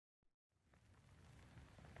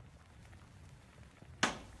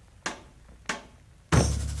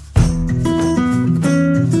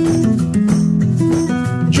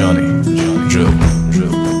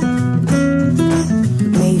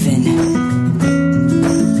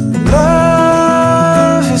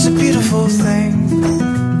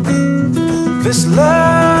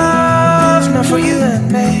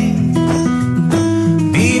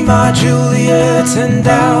my Juliet and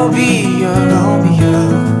I'll be your Romeo,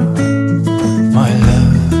 my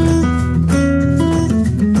love.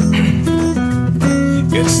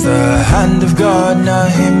 It's the hand of God, now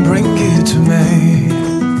Him bring you to me.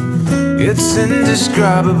 It's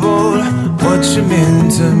indescribable what you mean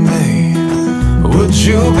to me. Would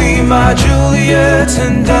you be my Juliet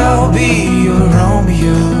and I'll be your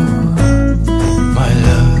Romeo, my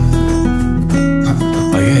love?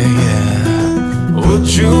 Oh yeah, yeah. Would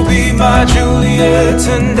you be my Juliet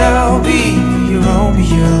and I'll be your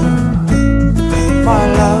Romeo, my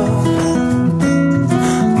love,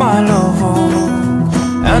 my love.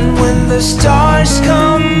 And when the stars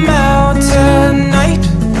come out tonight,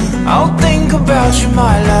 I'll think about you,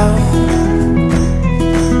 my love,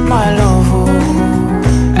 my love.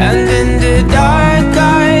 And in the dark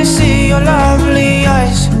I see your lovely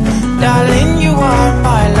eyes. Darling, you are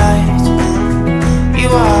my light, you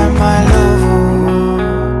are my love.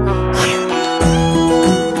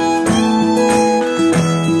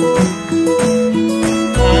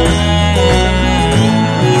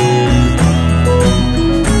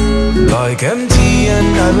 Like empty,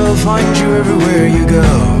 and I will find you everywhere you go.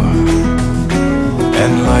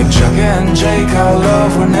 And like Chuck and Jake, our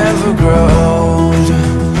love will never grow old.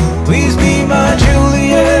 Please be my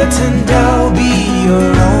Juliet and I'll be your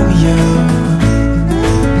Romeo,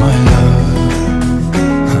 my love.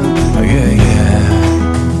 Oh yeah, yeah.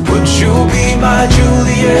 Would you be my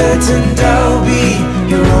Juliet and I'll be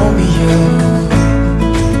your Romeo,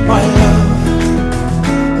 my love,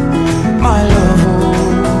 my love.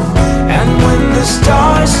 And when the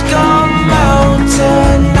stars come out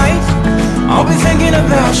tonight, I'll be thinking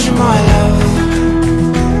about you, my love,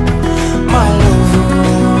 my love.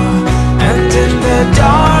 And in the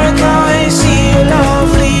dark I see your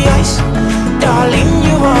lovely eyes. Darling,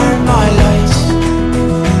 you are my light,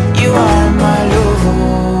 you are my love.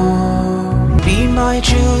 Be my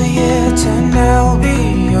Juliet and I'll be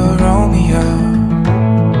your Romeo,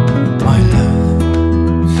 my love.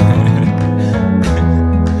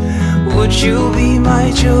 Would you be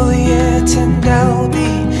my Juliet and I'll be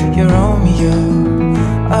your Romeo?